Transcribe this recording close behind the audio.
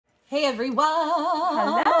Hey everyone!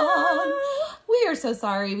 Hello! We are so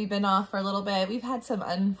sorry we've been off for a little bit. We've had some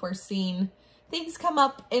unforeseen things come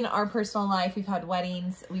up in our personal life. We've had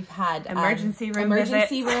weddings. We've had emergency room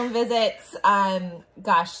visits.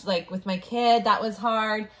 Gosh, like with my kid, that was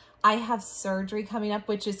hard. I have surgery coming up,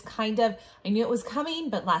 which is kind of, I knew it was coming,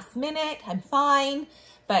 but last minute, I'm fine.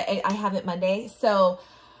 But I have it Monday. So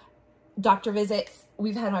doctor visits.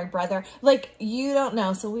 We've had my brother, like, you don't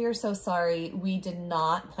know. So we are so sorry. We did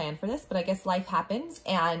not plan for this, but I guess life happens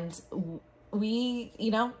and we, you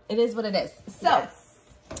know, it is what it is. So yes.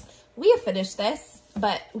 We have finished this,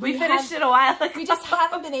 but we finished it a while ago. We just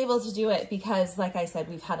haven't been able to do it because, like I said,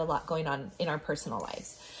 we've had a lot going on in our personal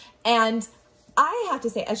lives. And I have to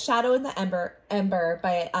say, A Shadow in the Ember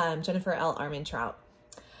by Jennifer L. Armentrout.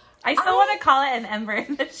 I still want to call it an Ember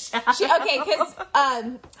in the Shadow. Okay, because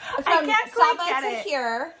from Saba to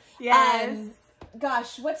here, yes.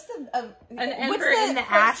 Gosh, what's the an Ember in the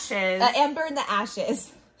ashes? Ember in the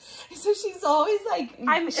ashes. So she's always like,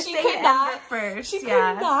 she could not first. She could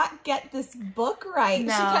not get this book right.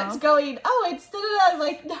 No. She kept going, oh, it's I'm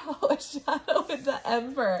like, no, A Shadow in the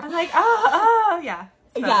Ember. I'm like, oh, yeah.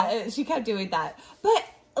 So. Yeah, she kept doing that. But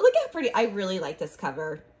look how pretty. I really like this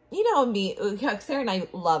cover. You know me, Sarah and I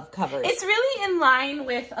love covers. It's really in line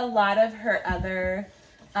with a lot of her other,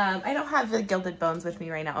 I don't have the Gilded Bones with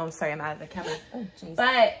me right now. Oh, sorry, I'm out of the cover. Oh, jeez.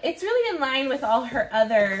 But it's really in line with all her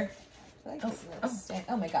other.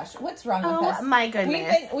 Oh my gosh, what's wrong with us? Oh my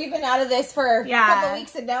goodness. We've been out of this for a couple of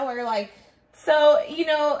weeks and now we're like. So, you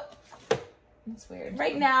know. It's weird.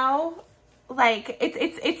 Right now, like,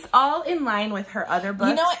 it's all in line with her other books.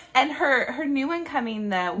 You know what? And her new one coming,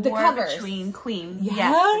 the War covers. Between Queens.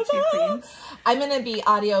 Yeah. Yes, the two queens. I'm going to be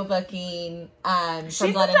audiobooking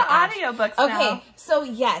She's Blood into and Ash. audiobooks now. Okay, so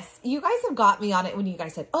yes, you guys have got me on it when you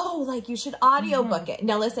guys said, oh, like, you should audiobook it.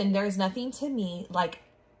 Now, listen, there's nothing to me like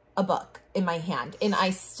a book in my hand. And I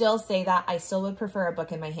still say that. I still would prefer a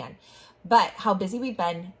book in my hand. But how busy we've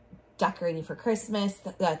been decorating for Christmas,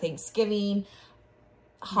 Thanksgiving,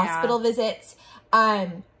 hospital visits.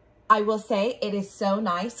 I will say it is so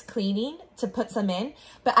nice cleaning to put some in,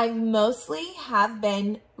 but I mostly have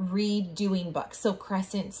been redoing books. So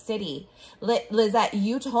Crescent City, Lizette,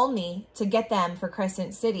 you told me to get them for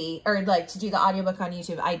Crescent City, or like to do the audiobook on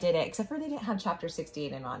YouTube. I did it, except for they didn't have chapter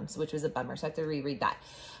 68 and on, which was a bummer. So I have to reread that.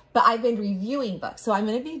 But I've been reviewing books. So I'm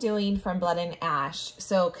going to be doing From Blood and Ash.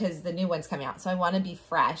 So, cause the new one's coming out. So I want to be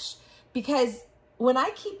fresh because when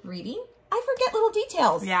I keep reading, I forget little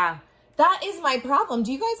details. Yeah. That is my problem.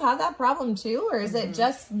 Do you guys have that problem too? Or is it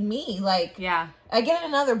just me? Like, yeah. I get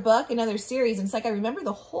another book, another series, and it's like I remember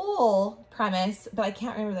the whole premise, but I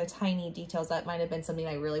can't remember the tiny details. That might have been something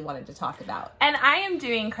I really wanted to talk about. And I am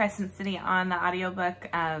doing Crescent City on the audiobook.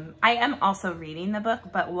 I am also reading the book,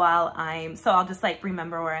 but so I'll just like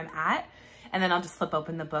remember where I'm at, and then I'll just flip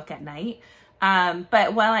open the book at night.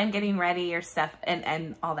 But while I'm getting ready or stuff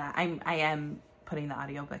and all that, I am putting the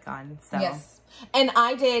audiobook on. So yes. And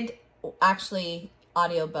I did actually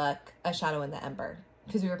audiobook A Shadow in the Ember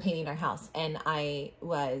because we were painting our house and I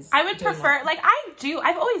would prefer, like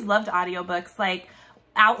I've always loved audiobooks, like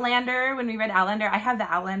Outlander. When we read Outlander, I have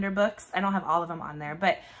the Outlander books. I don't have all of them on there,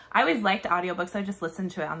 but I always liked audiobooks. So I just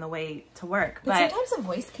listened to it on the way to work. But sometimes a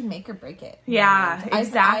voice can make or break it. Yeah,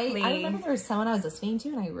 exactly. I remember there was someone I was listening to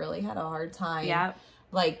and I really had a hard time. Yeah.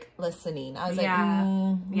 Like listening. I was like,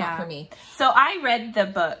 not for me. So I read the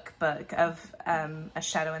book of A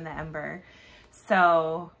Shadow in the Ember.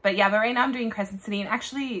 So, but right now I'm doing Crescent City, and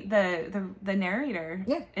actually the narrator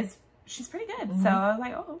she's pretty good. So I was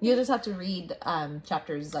like, oh, you just have to read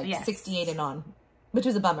chapters like 68 and on, which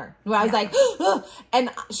was a bummer. Where I was like, oh, and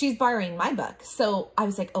she's borrowing my book, so I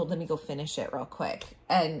was like, oh, let me go finish it real quick.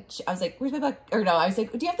 And I was like, where's my book? Or no, I was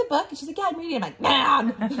like, do you have the book? And she's like, yeah, I'm reading it. I'm like,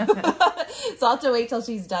 man. So I'll have to wait till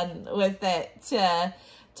she's done with it to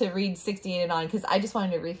read 68 and on, because I just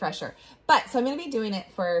wanted to refresh her. But so I'm going to be doing it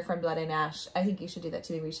for From Blood and Ash. I think you should do that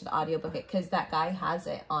too. We should audiobook it because that guy has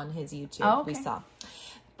it on his YouTube. Oh, okay. We saw.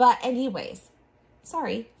 But anyways,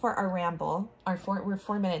 sorry for our ramble. We're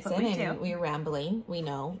 4 minutes in and we're rambling. We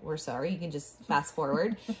know, we're sorry. You can just fast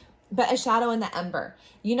forward. But A Shadow in the Ember.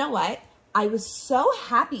 You know what? I was so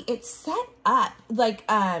happy. It's set up like,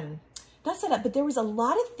 not set up, but there was a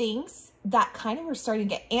lot of things that kind of were starting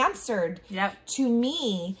to get answered to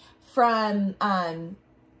me from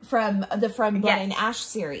the From Blood and Ash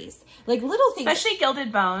series. Like little things. Especially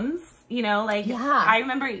Gilded Bones. You know, like, I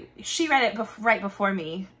remember she read it right before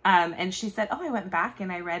me, and she said, oh, I went back and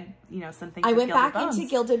I read, you know, something. I went back into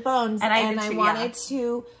Gilded Bones, and I wanted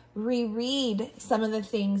to reread some of the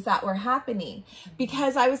things that were happening,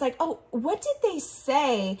 because I was like, oh, what did they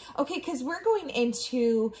say? Okay, because we're going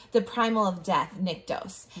into the primal of death,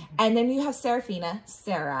 Nyktos. And then you have Seraphina,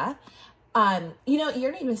 Sarah. You know,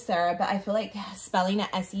 your name is Sarah, but I feel like spelling it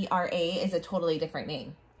S-E-R-A is a totally different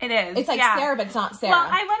name. It is. It's like Sarah, but it's not Sarah. Well,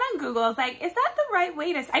 I went on Google. I was like, is that the right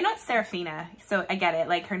way to... I know it's Seraphina, so I get it.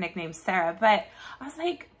 Like, her nickname's Sarah. But I was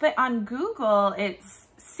like, but on Google, it's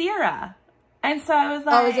Sierra. And so I was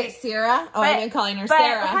like... Oh, is it Sarah? Oh, I've been calling her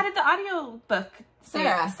Sarah. But how did the audiobook say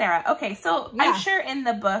Sarah. Sarah. Okay, so I'm sure in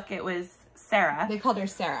the book it was Sarah. They called her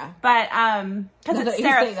Sarah. But, because it's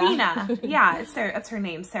Seraphina. Yeah, it's her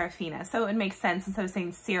name, Seraphina. So it makes sense instead of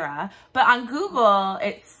saying Sierra. But on Google,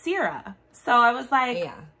 it's Sierra. So I was like...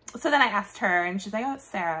 Yeah. So then I asked her, and she's like, oh, it's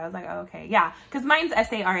Sarah. I was like, oh, okay. Yeah, because mine's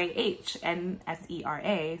S-A-R-A-H and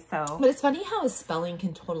S-E-R-A, so. But it's funny how a spelling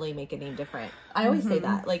can totally make a name different. I always say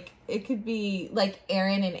that. Like, it could be like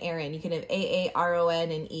Aaron and Aaron. You can have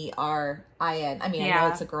A-A-R-O-N and E-R-I-N. I mean, I know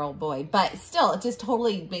it's a girl, boy. But still, it just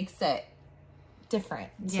totally makes it different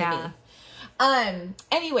to me.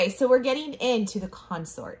 Anyway, so we're getting into the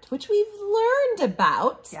consort, which we've learned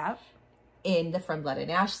about in the From Blood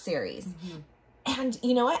and Ash series. And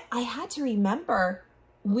you know what? I had to remember,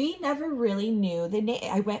 we never really knew the name.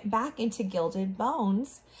 I went back into Gilded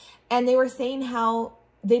Bones, and they were saying how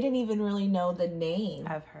they didn't even really know the name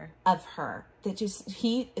of her. That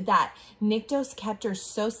that Nyktos kept her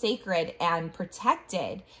so sacred and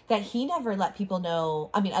protected that he never let people know.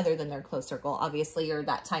 I mean, other than their close circle, obviously, or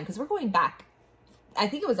that time, because we're going back. I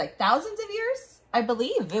think it was like thousands of years. I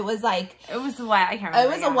believe it was like... It was a while. I can't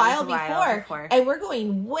remember. It was a while before. And we're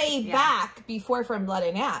going way back before From Blood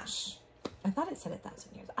and Ash. I thought it said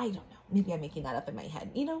 1,000 years. I don't know. Maybe I'm making that up in my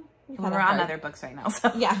head. You know? We're on other books right now.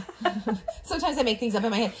 So. Yeah. Sometimes I make things up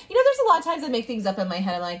in my head. You know, there's a lot of times I make things up in my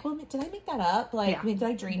head. I'm like, well, did I make that up? Like, did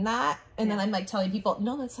I dream that? And then I'm like telling people,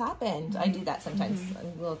 no, that's happened. I do that sometimes.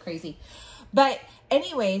 I'm a little crazy. But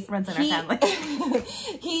anyways... Runs in our family.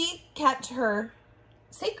 He kept her...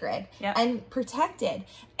 sacred and protected,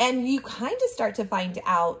 and you kind of start to find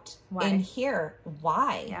out in here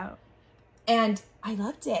why. And I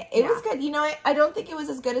loved it. It was good. You know, I don't think it was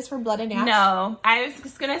as good as From Blood and Ash. No, I was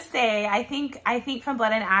just gonna say I think From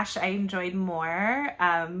Blood and Ash I enjoyed more.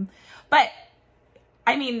 But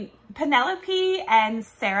I mean, Penelope and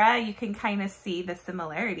Sarah, you can kind of see the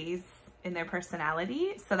similarities in their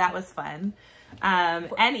personality, so that was fun.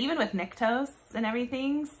 And even with Nyktos and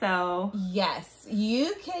everything, so... Yes,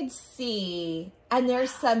 you could see, and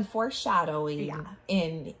there's some foreshadowing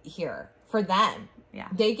in here for them. Yeah.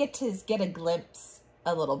 They get to get a glimpse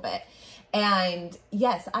a little bit. And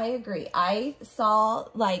yes, I agree. I saw,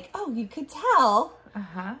 like, oh, you could tell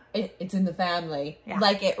it's in the family. Yeah.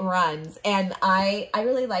 Like, it runs. And I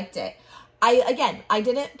really liked it. I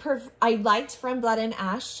liked From Blood and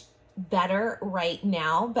Ash better right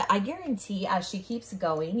now, but I guarantee as she keeps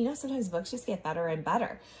going, you know, sometimes books just get better and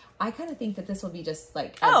better. I kind of think that this will be just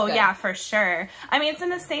like good. Yeah, for sure. I mean, it's in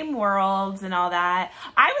the same worlds and all that.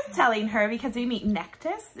 I was telling her because we meet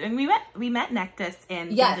Nyktos, and we met Nyktos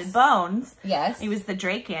in Gilded Bones. Yes, he was the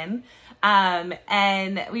Draken.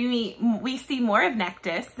 And we see more of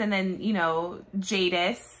Nyktos, and then, you know,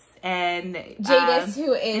 Jadis. And Jadis,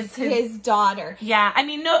 who is his daughter. Yeah, I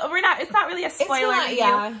mean, no, it's not really a spoiler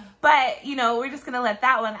review, but you know, we're just gonna let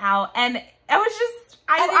that one out. And I was just,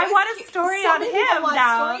 I want a story on him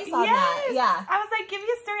now. Yes. Yeah, I was like, give me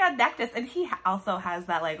a story on Nyktos, and he also has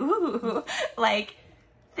that like ooh, like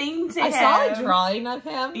thing to him. I saw a drawing of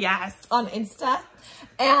him. Yes, on Insta,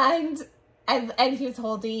 and he was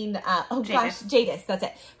holding Jadis. That's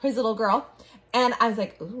it, his little girl, and I was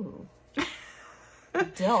like, ooh.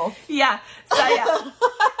 Dilf. Yeah. So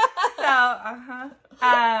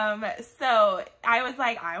so I was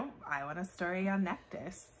like, I want a story on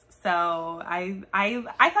Nyktos. So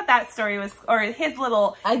I thought that story was, or his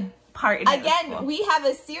little part in it was cool. We have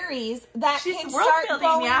a series that can start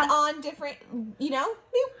going on different, you know,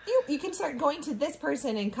 you can start going to this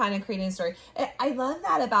person and kind of creating a story. I love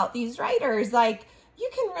that about these writers. Like, you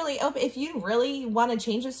can really open, if you really want to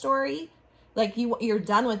change a story, like you're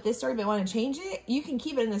done with this story but want to change it, you can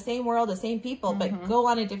keep it in the same world, the same people, but go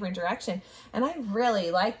on a different direction. And I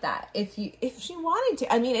really like that. If she wanted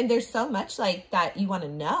to, I mean, and there's so much like that you want to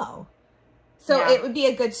know. So it would be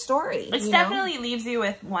a good story. It definitely leaves you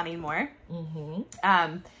with wanting more.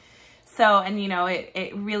 So, and you know,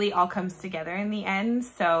 it really all comes together in the end.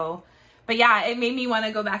 So, but yeah, it made me want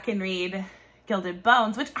to go back and read Gilded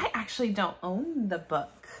Bones, which I actually don't own the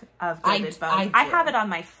book of Gilded Bones. I have it on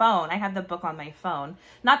my phone. I have the book on my phone,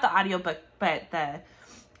 not the audiobook, but the,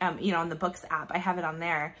 you know, on the books app. I have it on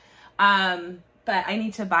there. but I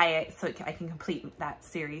need to buy it so I can complete that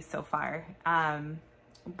series so far.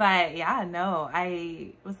 But yeah, no,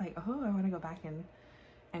 I was like, oh, I want to go back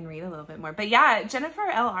and read a little bit more. But yeah, Jennifer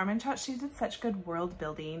L. Armentrout, she did such good world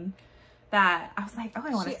building that I was like, oh,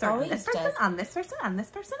 I want to start on this person, on this person, on this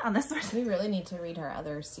person, on this person. We really need to read her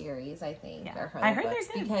other series, I think. Yeah. Or her I heard books,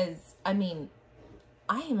 they're good. because, I mean,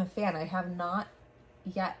 I am a fan. I have not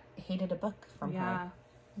yet hated a book from her.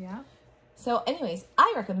 Yeah. So anyways,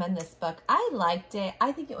 I recommend this book. I liked it.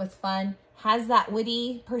 I think it was fun. Has that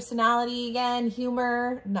witty personality again,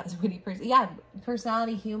 humor, not witty person. Yeah,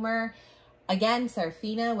 personality, humor. Again,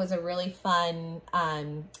 Serafina was a really fun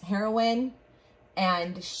heroine,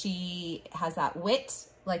 and she has that wit,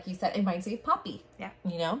 like you said. It reminds me of Poppy. Yeah.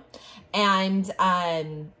 You know? And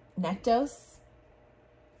Nektos.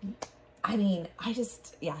 I mean,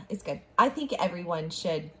 yeah, it's good. I think everyone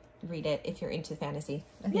should read it if you're into fantasy.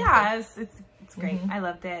 Yeah, it's great. I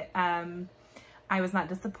loved it. I was not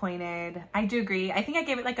disappointed. I do agree. I think I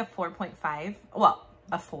gave it like a 4.5. Well,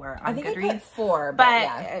 a 4 on Goodreads. I put 4, but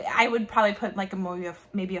yeah. I would probably put like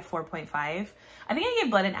maybe a 4.5. I think I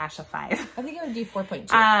gave Blood and Ash a 5. I think I would do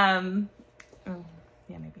 4.2.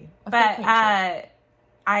 Yeah, maybe. But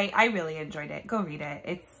I really enjoyed it. Go read it.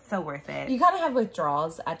 It's so worth it. You kind of have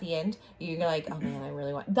withdrawals at the end. You're like, oh man, I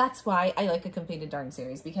really want. That's why I like a completed darn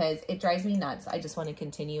series, because it drives me nuts. I just want to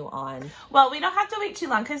continue on. Well, we don't have to wait too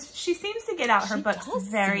long, because she seems to get out her books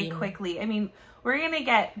very quickly. I mean, we're gonna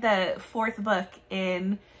get the 4th book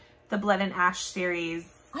in the Blood and Ash series.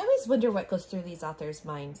 I always wonder what goes through these authors'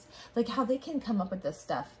 minds, like how they can come up with this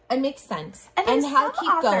stuff. It makes sense, and how to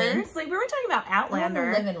keep going. Like we were talking about Outlander.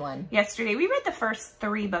 I live in one yesterday. We read the first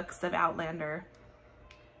 3 books of Outlander.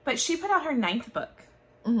 But she put out her 9th book,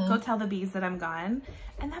 Go Tell the Bees That I'm Gone.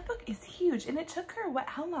 And that book is huge. And it took her,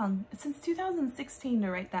 how long? Since 2016 to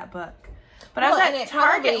write that book. But I was at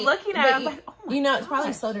Target looking at it, I was like, oh my God. It's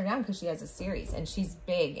probably slowed her down because she has a series. And she's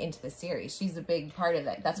big into the series. She's a big part of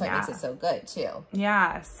it. That's why it makes it so good, too.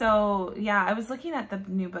 Yeah. So, yeah, I was looking at the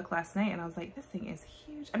new book last night, and I was like, this thing is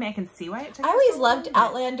huge. I mean, I can see why it took I always loved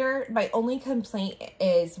Outlander. My only complaint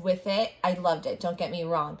is with it. I loved it. Don't get me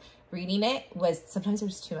wrong. Reading it was, sometimes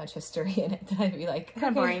there's too much history in it that I'd be like, kind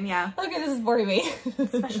of boring, yeah. Okay, this is boring me.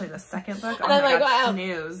 Especially the 2nd book. And I'm like, wow.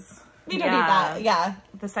 Snooze. You don't need that, yeah.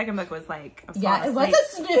 The 2nd book was like, it was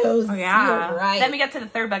a snooze. Oh, yeah. You're right. Then we got to the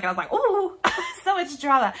 3rd book, and I was like, ooh, so much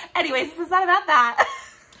drama. Anyways, it's not about that.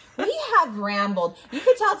 We have rambled. You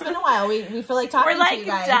could tell it's been a while. We feel like talking to you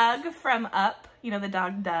guys. We're like Doug from Up. You know, the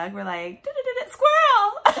dog Doug. We're like,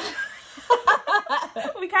 squirrel.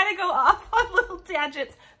 We kind of go off on little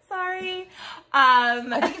tangents. Sorry.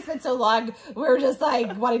 I think it's been so long. We're just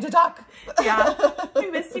like wanting to talk. Yeah.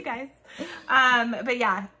 We missed you guys. But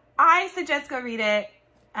yeah, I suggest go read it.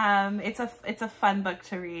 It's a fun book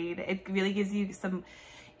to read. It really gives you some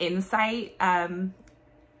insight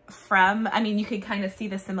from, I mean, you can kind of see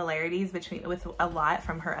the similarities with a lot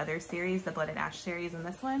from her other series, the Blood and Ash series, and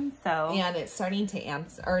this one. So, and it's starting to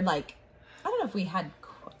answer, or like, I don't know if we had,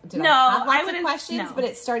 I have questions, but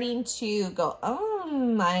it's starting to go,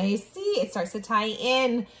 I see. It starts to tie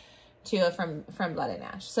in to from Blood and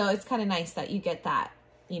Ash. So it's kind of nice that you get that,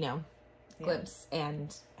 glimpse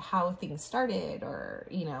and how things started, or,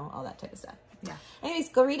 all that type of stuff. Yeah. Anyways,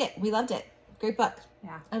 go read it. We loved it. Great book.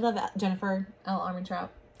 Yeah. I love it. Jennifer L. Armentrout.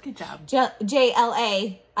 Good job.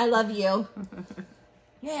 JLA. I love you.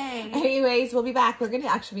 Yay. Anyways, we'll be back. We're going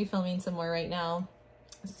to actually be filming some more right now.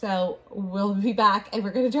 So we'll be back, and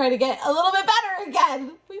we're going to try to get a little bit better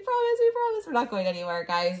again. We promise. We're not going anywhere,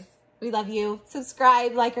 guys. We love you.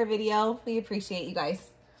 Subscribe, like our video. We appreciate you guys.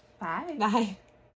 Bye. Bye.